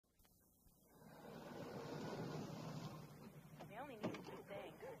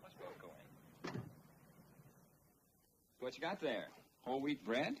what you got there? Whole wheat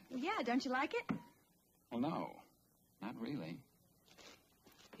bread? Well, yeah, don't you like it? Well, no. Not really.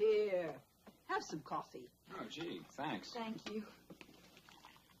 Here, have some coffee. Oh, gee, thanks. Thank you.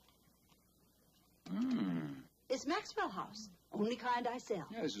 It's Maxwell House. Only kind I sell.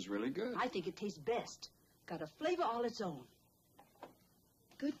 Yeah, this is really good. I think it tastes best. Got a flavor all its own.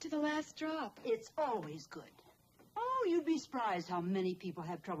 Good to the last drop. It's always good. Oh, you'd be surprised how many people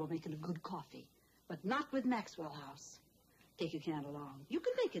have trouble making a good coffee. But not with Maxwell House. Take your can along. You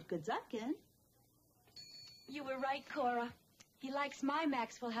can make it good as I can. You were right, Cora. He likes my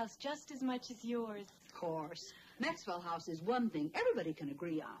Maxwell House just as much as yours. Of course. Maxwell House is one thing everybody can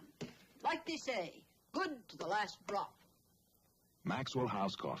agree on. Like they say, good to the last drop. Maxwell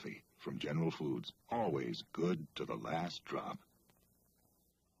House Coffee from General Foods. Always good to the last drop.